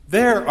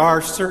There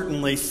are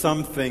certainly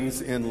some things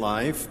in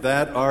life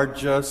that are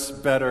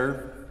just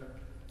better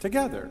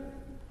together,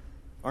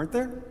 aren't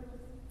there?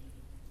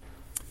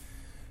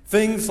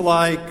 Things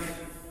like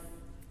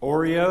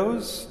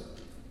Oreos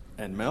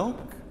and milk.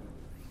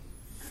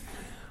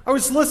 I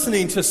was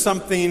listening to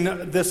something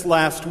this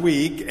last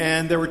week,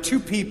 and there were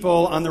two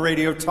people on the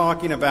radio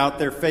talking about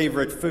their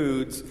favorite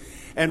foods,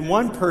 and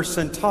one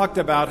person talked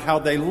about how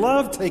they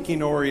love taking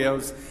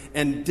Oreos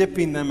and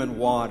dipping them in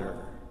water.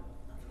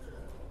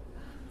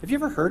 Have you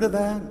ever heard of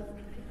that?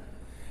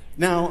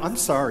 Now, I'm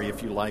sorry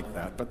if you like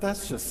that, but that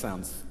just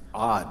sounds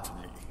odd to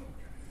me.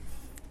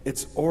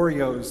 It's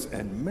Oreos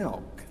and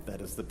milk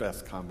that is the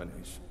best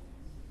combination.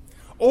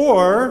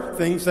 Or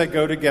things that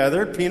go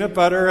together, peanut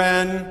butter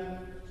and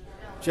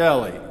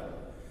jelly.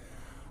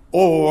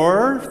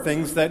 Or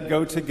things that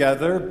go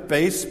together,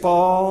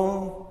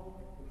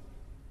 baseball,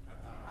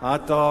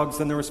 hot dogs,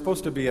 and there was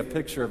supposed to be a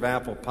picture of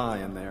apple pie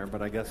in there,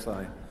 but I guess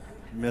I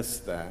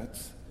missed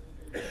that.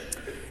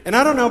 And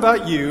I don't know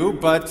about you,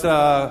 but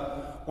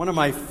one of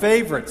my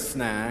favorite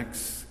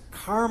snacks,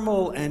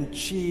 caramel and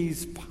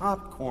cheese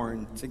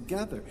popcorn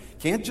together.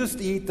 Can't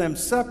just eat them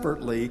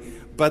separately,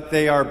 but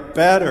they are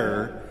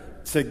better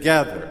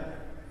together.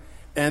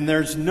 And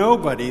there's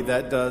nobody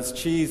that does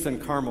cheese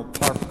and caramel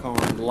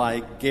popcorn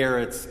like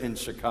Garrett's in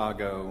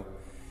Chicago.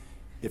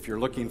 If you're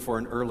looking for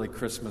an early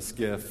Christmas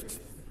gift,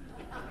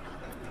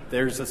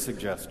 there's a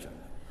suggestion.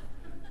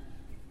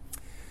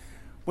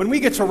 When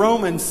we get to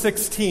Romans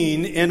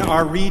 16 in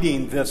our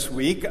reading this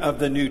week of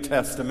the New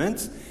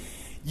Testament,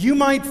 you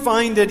might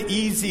find it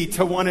easy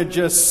to want to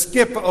just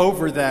skip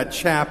over that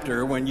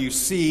chapter when you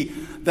see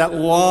that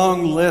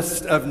long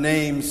list of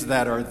names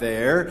that are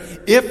there,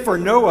 if for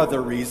no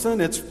other reason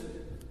it's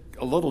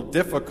a little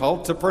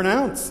difficult to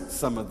pronounce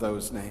some of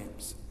those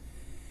names.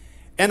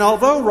 And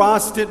although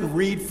Ross didn't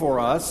read for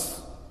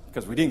us,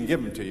 because we didn't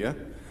give them to you,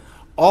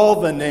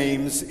 all the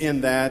names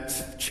in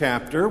that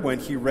chapter when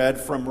he read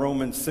from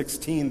Romans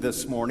 16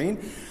 this morning,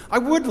 I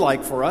would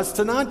like for us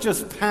to not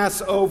just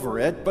pass over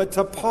it, but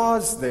to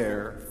pause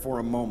there for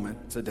a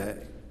moment today.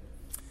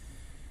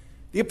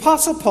 The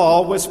Apostle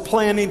Paul was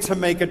planning to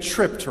make a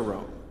trip to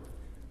Rome,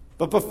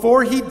 but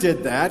before he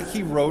did that,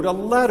 he wrote a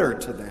letter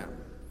to them.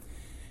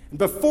 And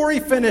before he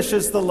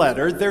finishes the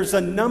letter, there's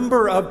a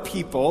number of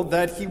people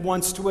that he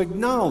wants to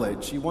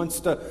acknowledge, he wants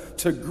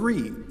to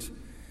greet.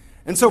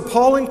 And so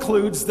Paul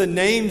includes the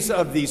names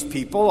of these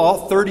people,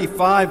 all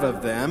 35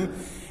 of them.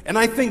 And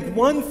I think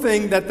one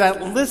thing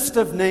that list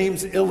of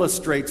names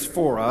illustrates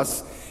for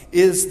us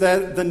is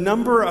that the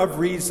number of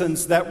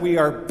reasons that we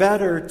are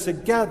better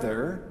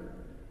together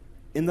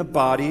in the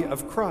body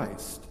of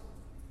Christ.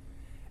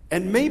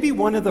 And maybe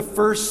one of the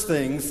first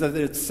things that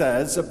it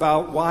says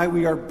about why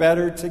we are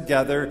better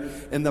together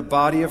in the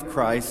body of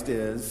Christ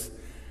is,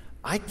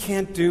 I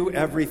can't do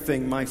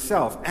everything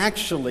myself.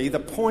 Actually, the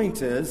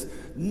point is,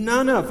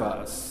 none of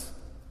us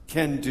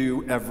can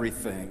do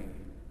everything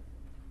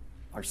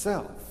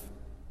ourselves.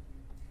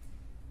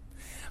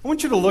 I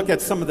want you to look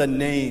at some of the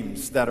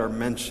names that are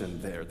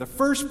mentioned there. The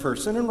first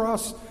person, and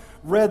Ross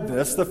read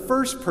this, the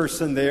first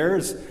person there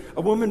is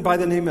a woman by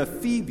the name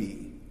of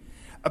Phoebe.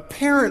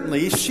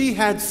 Apparently, she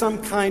had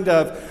some kind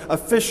of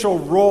official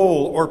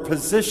role or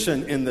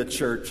position in the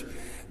church.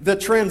 The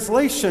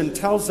translation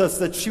tells us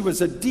that she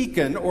was a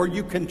deacon, or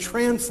you can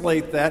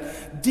translate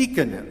that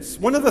deaconess.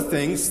 One of the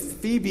things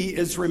Phoebe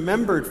is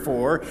remembered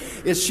for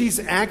is she's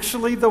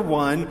actually the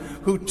one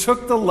who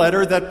took the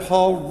letter that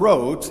Paul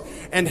wrote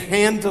and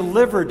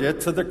hand-delivered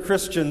it to the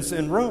Christians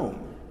in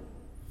Rome.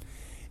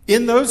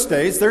 In those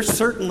days, there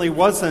certainly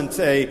wasn't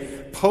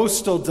a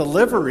postal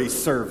delivery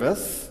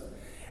service.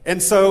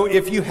 And so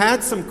if you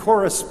had some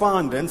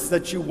correspondence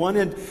that you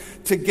wanted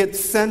to get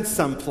sent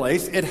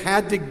someplace, it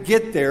had to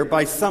get there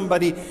by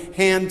somebody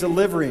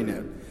hand-delivering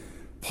it.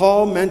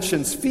 Paul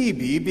mentions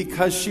Phoebe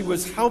because she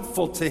was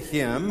helpful to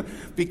him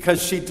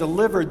because she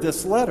delivered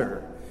this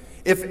letter.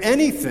 If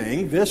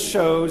anything, this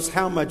shows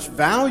how much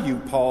value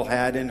Paul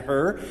had in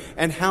her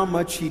and how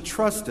much he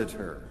trusted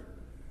her.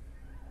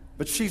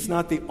 But she's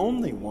not the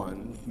only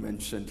one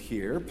mentioned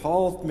here.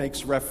 Paul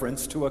makes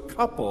reference to a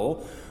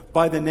couple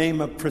by the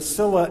name of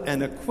Priscilla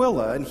and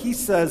Aquila, and he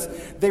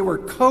says they were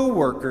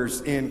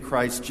co-workers in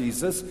Christ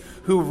Jesus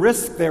who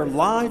risked their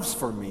lives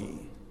for me.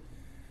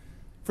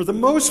 For the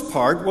most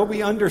part, what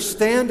we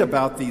understand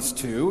about these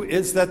two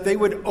is that they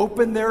would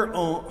open their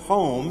own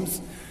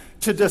homes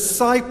to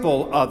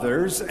disciple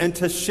others and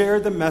to share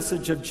the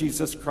message of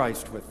Jesus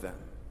Christ with them.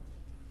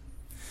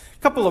 A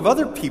couple of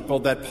other people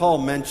that Paul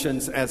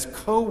mentions as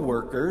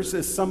co-workers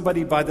is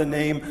somebody by the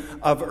name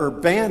of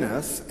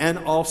Urbanus and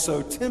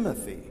also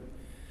Timothy.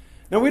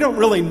 Now, we don't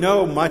really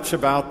know much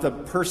about the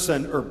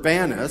person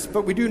Urbanus,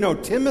 but we do know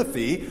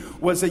Timothy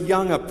was a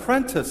young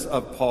apprentice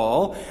of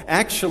Paul.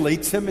 Actually,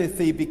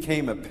 Timothy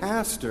became a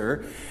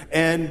pastor,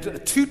 and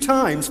 2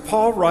 times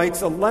Paul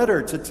writes a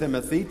letter to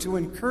Timothy to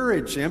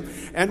encourage him,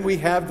 and we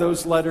have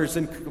those letters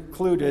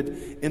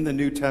included in the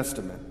New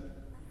Testament.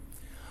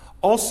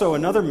 Also,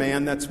 another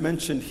man that's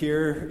mentioned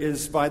here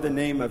is by the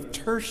name of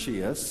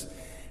Tertius,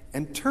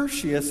 And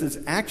Tertius is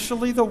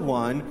actually the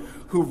one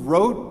who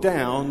wrote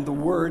down the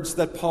words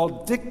that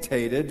Paul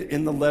dictated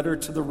in the letter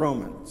to the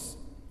Romans.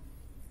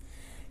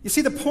 You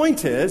see, the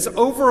point is,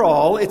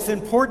 overall, it's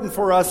important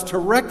for us to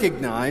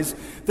recognize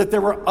that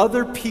there were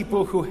other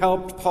people who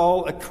helped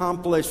Paul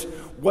accomplish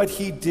what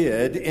he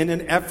did in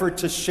an effort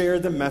to share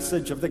the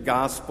message of the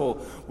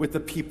gospel with the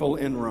people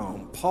in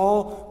Rome.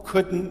 Paul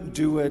couldn't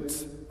do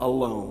it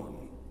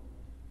alone.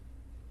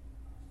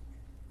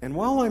 And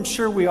while I'm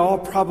sure we all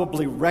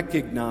probably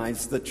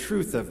recognize the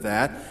truth of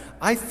that,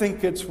 I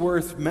think it's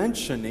worth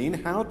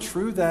mentioning how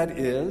true that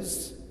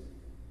is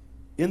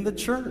in the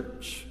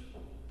church.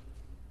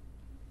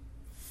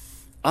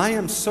 I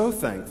am so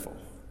thankful.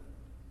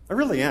 I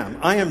really am.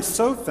 I am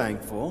so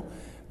thankful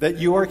that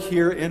you are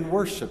here in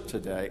worship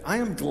today. I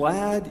am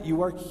glad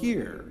you are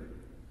here.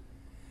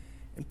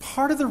 And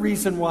part of the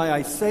reason why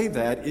I say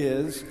that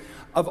is,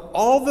 of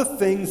all the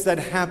things that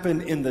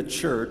happen in the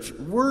church,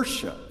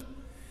 worship,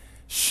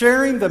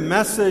 sharing the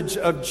message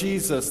of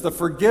Jesus, the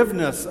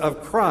forgiveness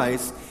of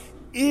Christ,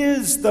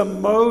 is the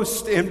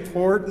most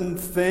important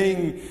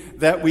thing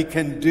that we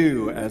can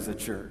do as a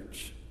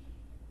church.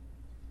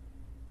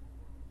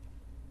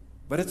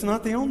 But it's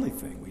not the only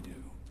thing we do.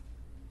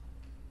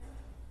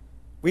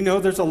 We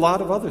know there's a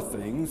lot of other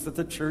things that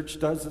the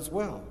church does as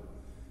well.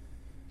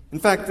 In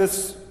fact,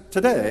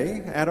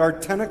 today, at our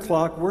 10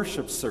 o'clock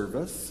worship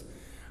service,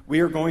 we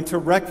are going to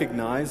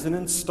recognize and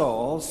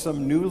install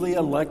some newly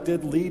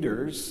elected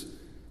leaders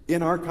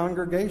in our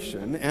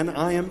congregation, and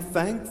I am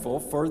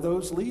thankful for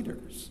those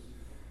leaders.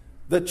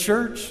 The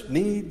church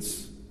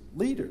needs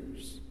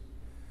leaders.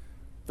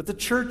 But the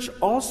church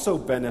also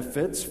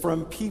benefits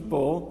from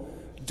people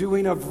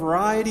doing a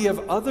variety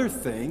of other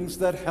things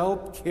that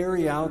help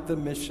carry out the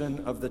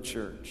mission of the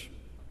church.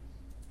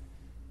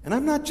 And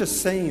I'm not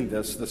just saying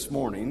this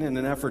morning in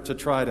an effort to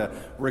try to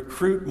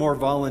recruit more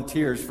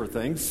volunteers for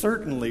things.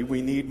 Certainly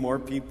we need more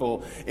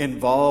people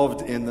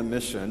involved in the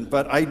mission,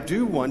 but I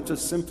do want to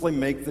simply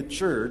make the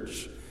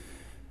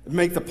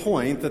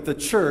point that the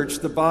church,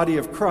 the body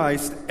of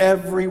Christ,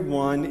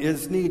 everyone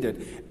is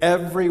needed.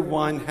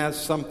 Everyone has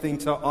something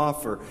to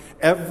offer.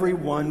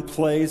 Everyone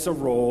plays a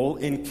role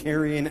in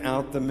carrying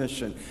out the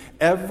mission.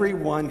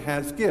 Everyone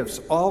has gifts,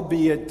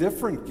 albeit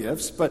different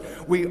gifts,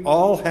 but we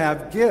all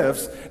have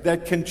gifts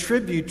that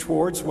contribute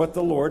towards what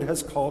the Lord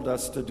has called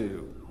us to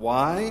do.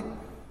 Why?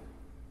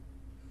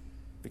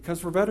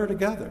 Because we're better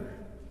together.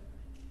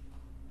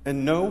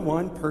 And no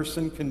one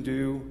person can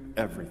do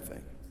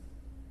everything.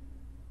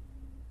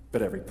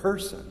 But every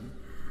person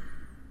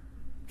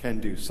can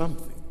do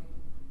something.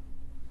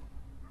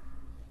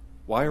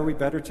 Why are we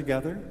better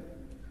together?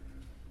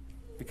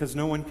 Because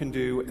no one can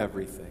do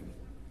everything.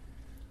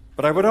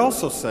 But I would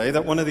also say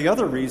that one of the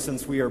other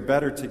reasons we are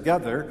better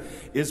together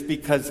is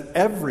because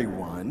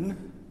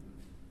everyone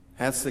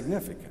has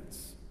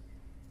significance.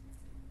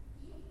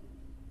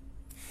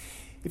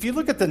 If you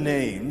look at the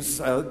names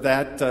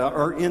that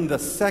are in the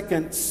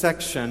second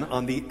section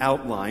on the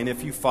outline,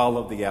 if you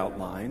follow the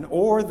outline,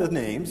 or the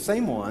names,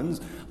 same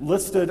ones,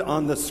 listed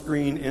on the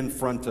screen in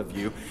front of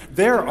you,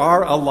 there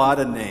are a lot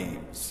of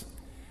names.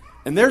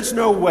 And there's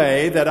no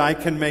way that I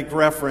can make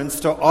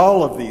reference to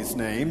all of these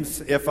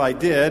names. If I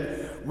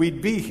did,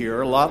 we'd be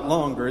here a lot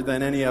longer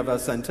than any of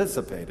us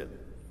anticipated.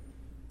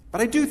 But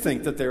I do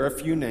think that there are a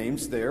few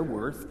names there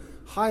worth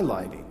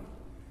highlighting.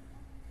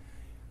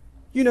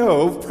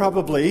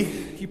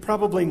 You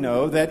probably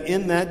know that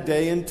in that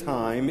day and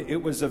time,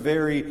 it was a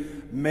very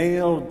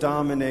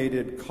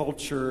male-dominated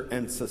culture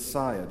and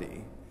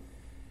society.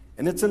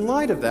 And it's in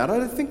light of that,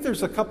 I think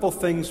there's a couple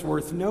things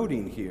worth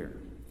noting here.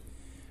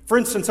 For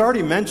instance, I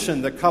already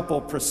mentioned the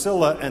couple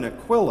Priscilla and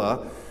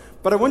Aquila,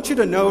 but I want you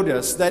to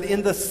notice that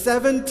in the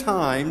 7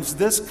 times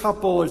this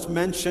couple is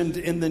mentioned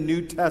in the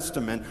New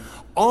Testament,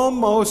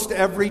 almost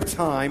every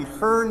time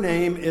her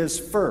name is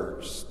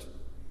first.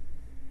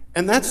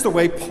 And that's the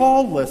way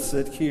Paul lists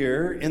it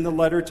here in the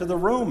letter to the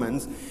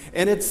Romans.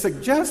 And it's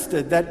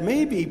suggested that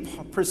maybe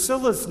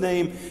Priscilla's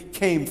name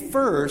came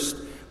first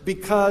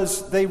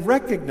because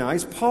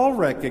Paul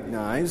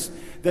recognized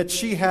that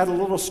she had a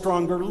little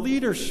stronger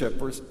leadership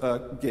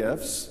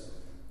gifts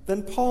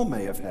than Paul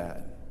may have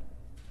had.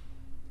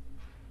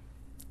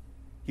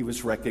 He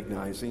was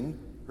recognizing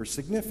her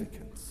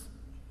significance.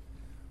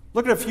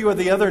 Look at a few of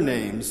the other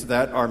names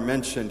that are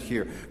mentioned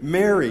here.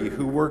 Mary,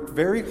 who worked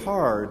very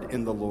hard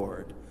in the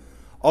Lord.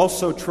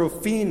 Also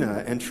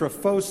Trophiena and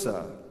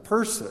Trophosa,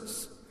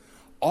 Persis,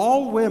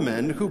 all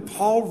women who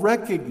Paul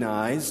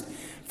recognized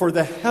for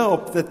the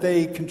help that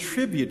they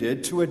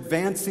contributed to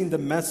advancing the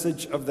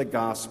message of the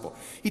gospel.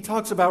 He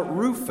talks about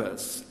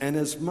Rufus and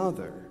his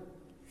mother.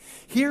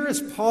 Here,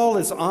 as Paul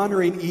is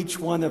honoring each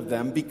one of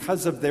them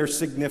because of their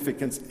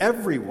significance,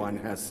 everyone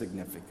has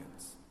significance.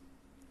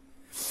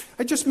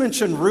 I just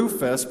mentioned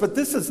Rufus, but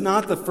this is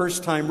not the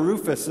first time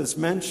Rufus is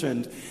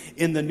mentioned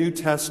in the New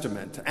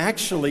Testament.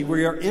 Actually,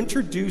 we are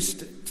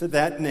introduced to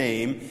that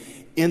name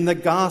in the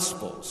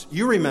Gospels.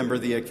 You remember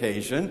the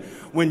occasion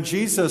when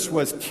Jesus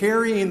was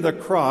carrying the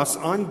cross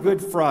on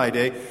Good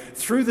Friday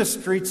through the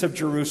streets of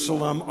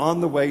Jerusalem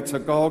on the way to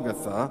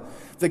Golgotha.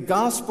 The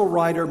Gospel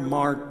writer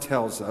Mark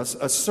tells us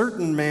a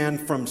certain man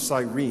from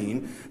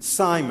Cyrene,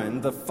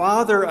 Simon, the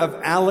father of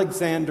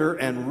Alexander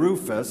and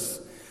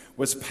Rufus,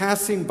 was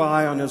passing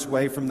by on his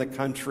way from the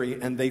country,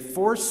 and they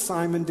forced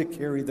Simon to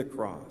carry the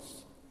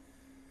cross.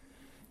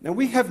 Now,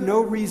 we have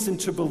no reason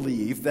to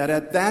believe that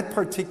at that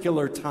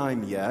particular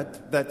time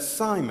yet, that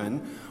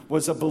Simon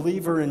was a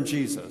believer in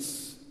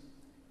Jesus.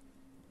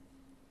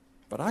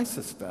 But I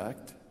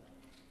suspect,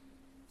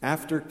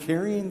 after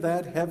carrying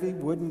that heavy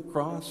wooden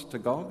cross to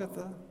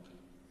Golgotha,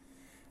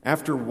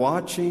 after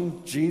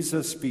watching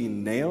Jesus be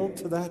nailed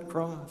to that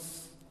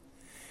cross,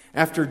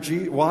 after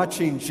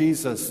watching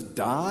Jesus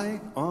die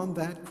on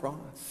that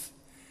cross,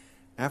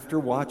 after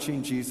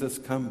watching Jesus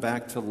come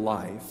back to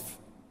life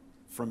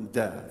from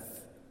death,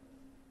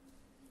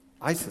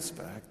 I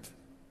suspect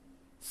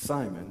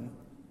Simon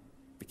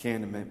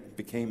became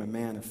a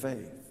man of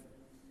faith.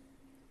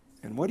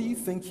 And what do you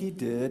think he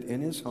did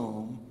in his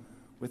home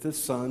with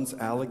his sons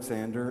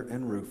Alexander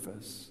and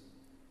Rufus?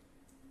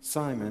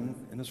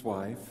 Simon and his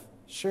wife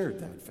shared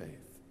that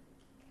faith.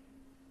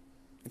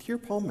 And here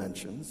Paul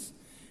mentions,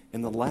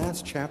 in the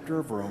last chapter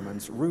of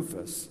Romans,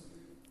 Rufus,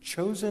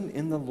 chosen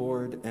in the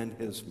Lord, and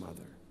his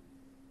mother.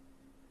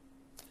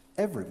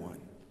 Everyone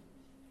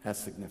has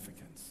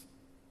significance.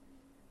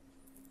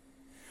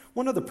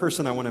 One other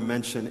person I want to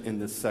mention in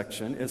this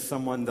section is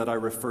someone that I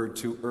referred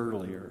to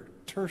earlier,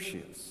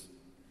 Tertius.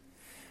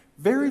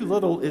 Very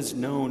little is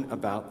known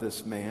about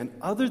this man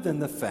other than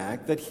the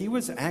fact that he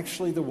was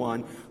actually the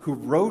one who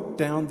wrote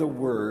down the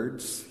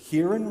words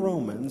here in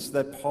Romans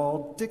that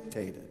Paul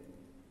dictated.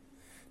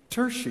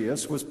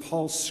 Tertius was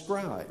Paul's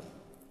scribe.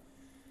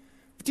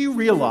 But do you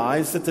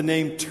realize that the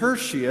name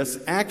Tertius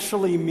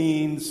actually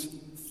means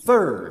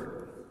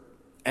third,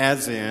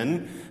 as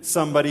in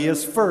somebody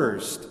is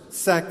first,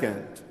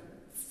 second,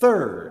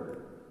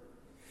 third?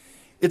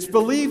 It's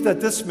believed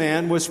that this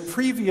man was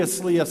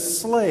previously a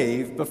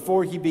slave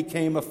before he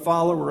became a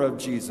follower of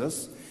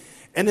Jesus.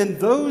 And in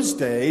those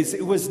days,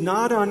 it was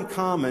not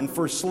uncommon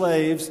for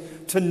slaves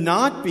to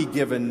not be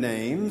given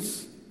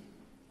names,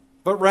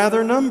 but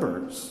rather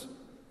numbers.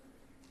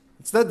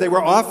 Instead, they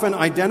were often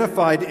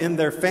identified in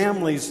their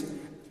families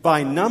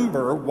by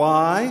number.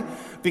 Why?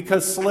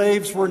 Because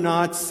slaves were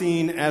not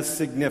seen as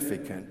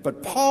significant.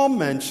 But Paul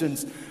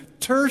mentions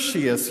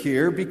Tertius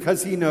here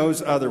because he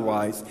knows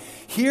otherwise.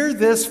 Here,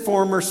 this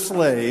former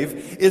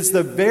slave is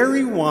the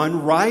very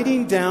one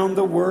writing down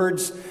the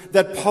words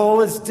that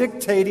Paul is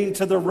dictating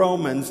to the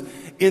Romans,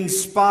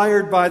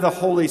 inspired by the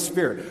Holy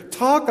Spirit.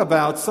 Talk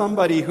about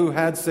somebody who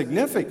had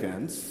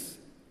significance.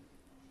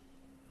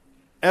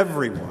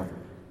 Everyone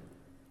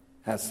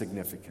has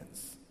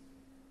significance.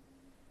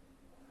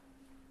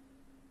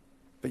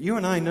 But you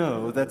and I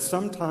know that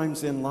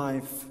sometimes in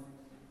life,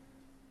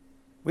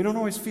 we don't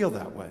always feel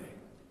that way.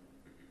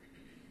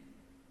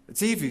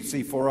 It's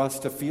easy for us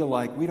to feel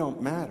like we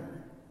don't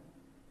matter.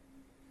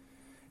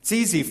 It's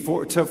easy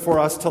for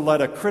us to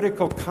let a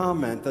critical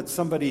comment that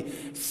somebody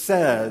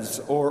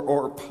says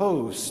or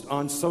posts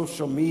on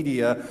social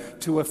media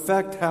to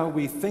affect how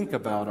we think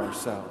about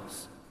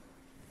ourselves.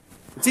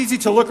 It's easy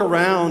to look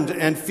around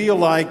and feel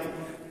like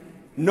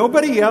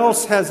nobody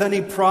else has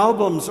any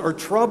problems or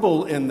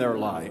trouble in their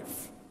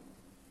life.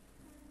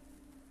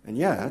 And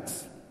yet,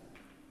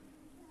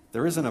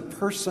 there isn't a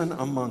person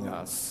among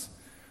us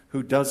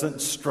who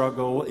doesn't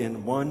struggle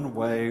in one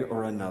way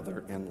or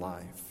another in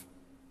life.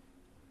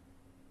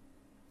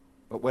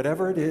 But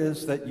whatever it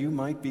is that you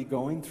might be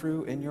going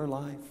through in your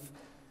life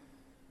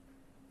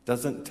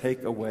doesn't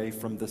take away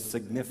from the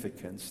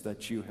significance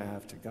that you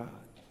have to God.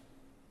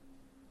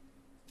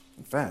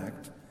 In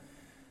fact,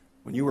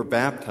 when you were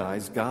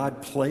baptized,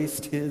 God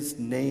placed His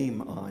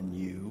name on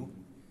you,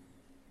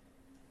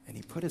 and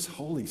He put His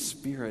Holy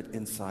Spirit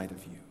inside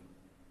of you.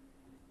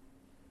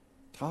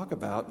 Talk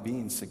about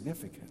being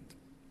significant.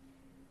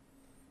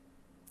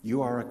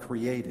 You are a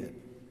created,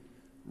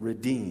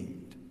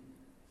 redeemed,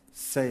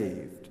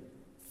 saved,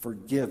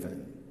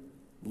 forgiven,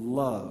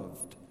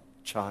 loved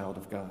child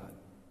of God.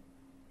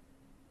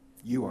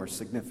 You are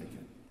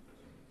significant.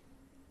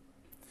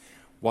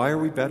 Why are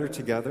we better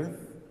together?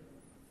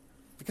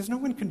 Because no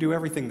one can do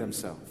everything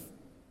themselves.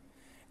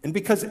 And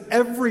because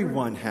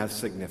everyone has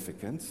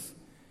significance.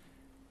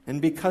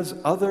 And because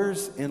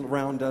others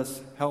around us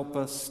help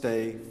us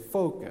stay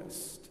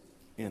focused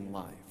in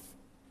life.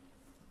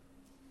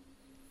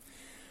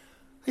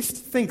 I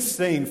think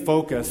staying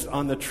focused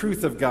on the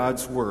truth of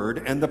God's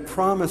Word and the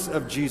promise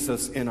of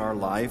Jesus in our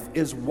life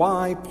is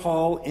why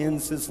Paul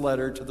ends his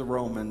letter to the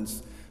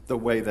Romans the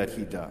way that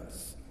he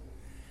does.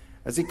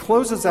 As he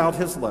closes out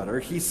his letter,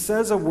 he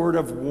says a word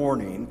of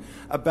warning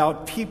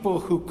about people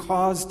who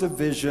cause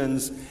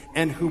divisions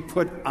and who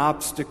put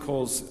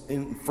obstacles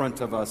in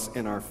front of us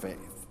in our faith.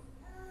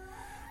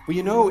 Well,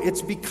 you know,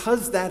 it's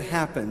because that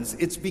happens,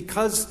 it's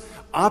because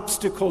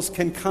obstacles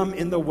can come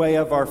in the way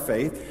of our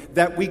faith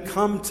that we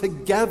come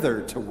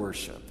together to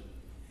worship.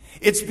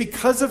 It's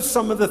because of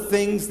some of the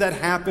things that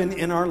happen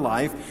in our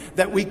life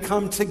that we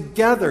come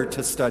together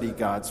to study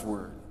God's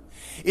Word.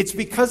 It's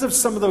because of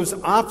some of those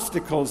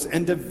obstacles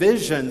and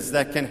divisions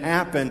that can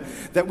happen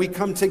that we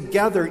come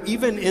together,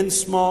 even in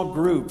small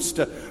groups,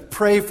 to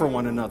pray for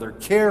one another,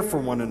 care for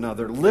one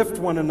another, lift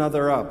one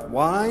another up.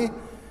 Why?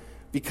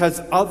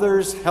 Because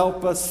others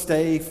help us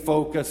stay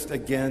focused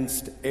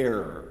against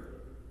error.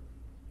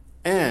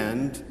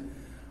 And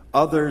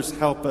others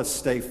help us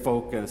stay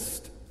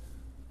focused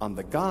on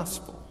the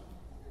gospel.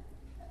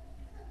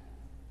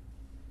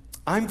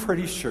 I'm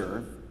pretty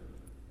sure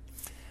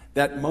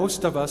that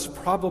most of us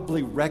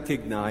probably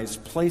recognize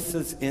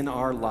places in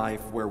our life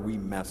where we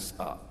mess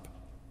up.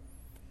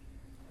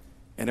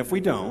 And if we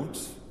don't,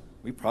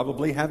 we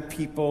probably have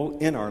people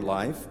in our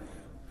life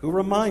who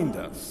remind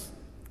us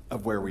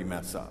of where we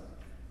mess up.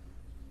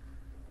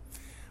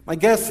 My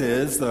guess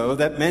is, though,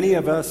 that many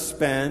of us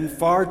spend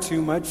far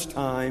too much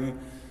time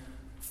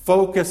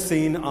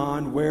focusing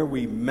on where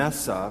we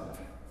mess up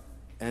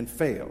and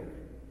fail.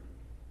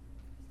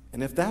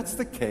 And if that's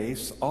the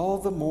case, all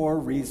the more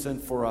reason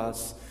for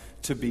us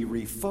to be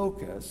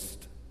refocused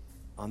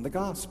on the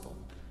gospel.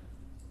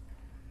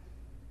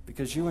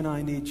 Because you and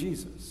I need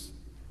Jesus.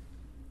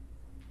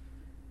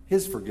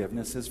 His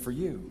forgiveness is for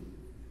you.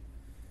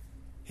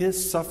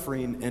 His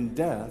suffering and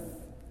death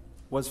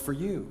was for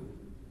you.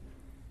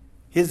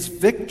 His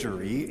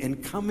victory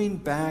in coming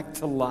back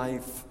to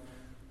life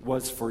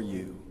was for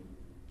you.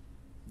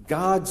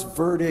 God's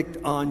verdict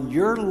on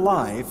your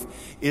life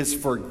is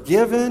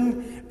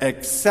forgiven,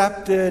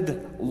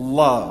 accepted,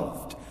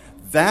 loved.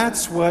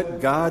 That's what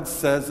God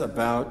says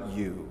about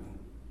you.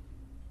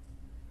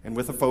 And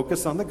with a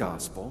focus on the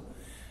gospel,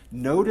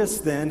 notice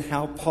then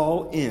how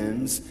Paul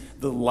ends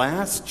the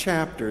last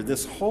chapter,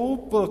 this whole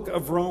book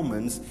of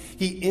Romans.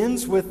 He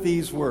ends with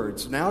these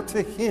words, "Now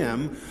to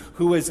him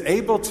who is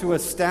able to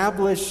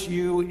establish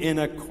you in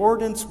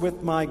accordance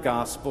with my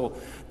gospel,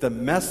 the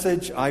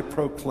message I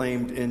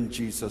proclaimed in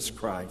Jesus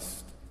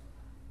Christ."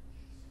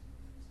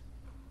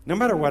 No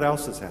matter what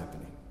else is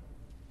happening,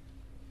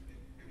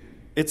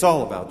 it's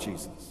all about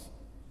Jesus.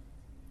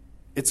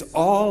 It's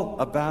all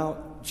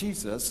about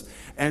Jesus,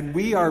 and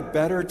we are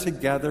better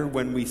together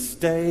when we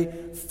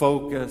stay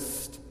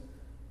focused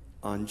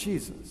on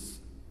Jesus.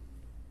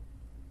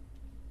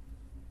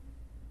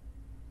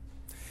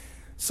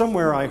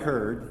 Somewhere I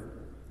heard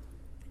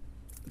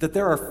that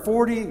there are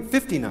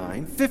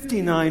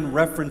 59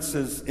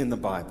 references in the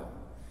Bible.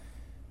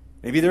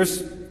 Maybe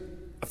there's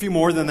a few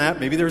more than that,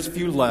 maybe there's a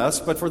few less,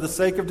 but for the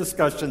sake of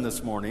discussion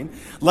this morning,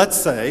 let's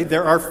say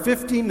there are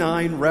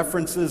 59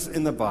 references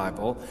in the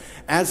Bible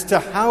as to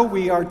how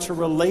we are to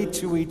relate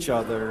to each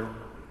other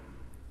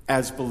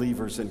as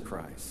believers in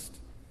Christ.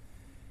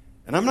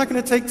 And I'm not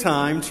going to take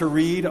time to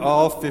read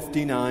all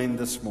 59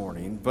 this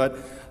morning, but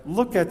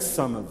look at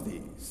some of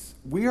these.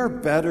 We are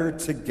better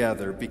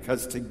together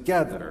because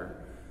together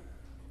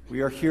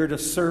we are here to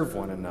serve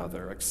one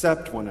another,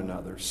 accept one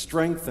another,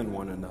 strengthen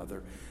one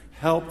another,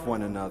 help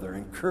one another,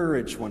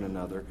 encourage one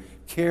another,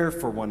 care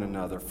for one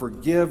another,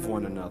 forgive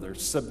one another,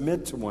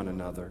 submit to one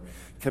another,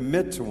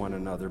 commit to one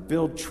another,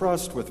 build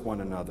trust with one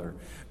another,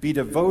 be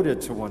devoted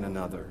to one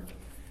another,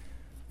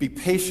 be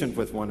patient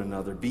with one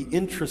another, be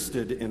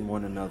interested in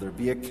one another,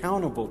 be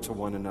accountable to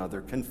one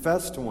another,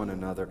 confess to one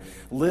another,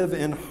 live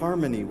in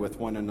harmony with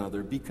one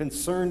another, be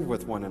concerned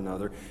with one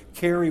another,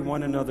 carry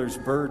one another's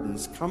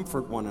burdens,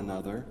 comfort one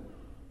another,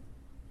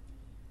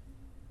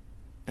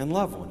 and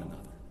love one another.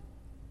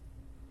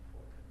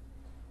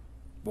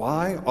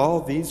 Why all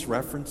these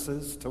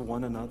references to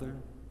one another?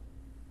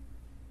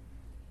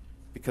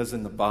 Because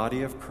in the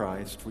body of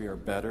Christ, we are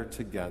better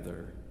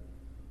together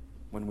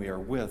when we are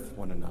with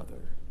one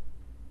another,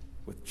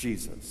 with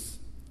Jesus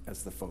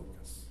as the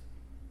focus.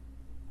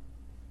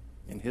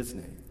 In his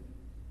name,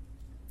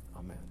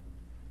 amen.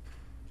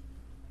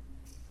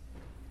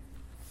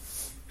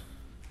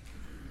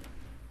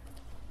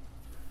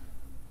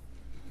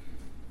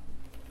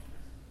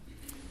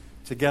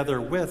 Together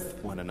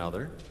with one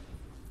another,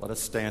 let us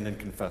stand and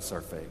confess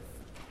our faith.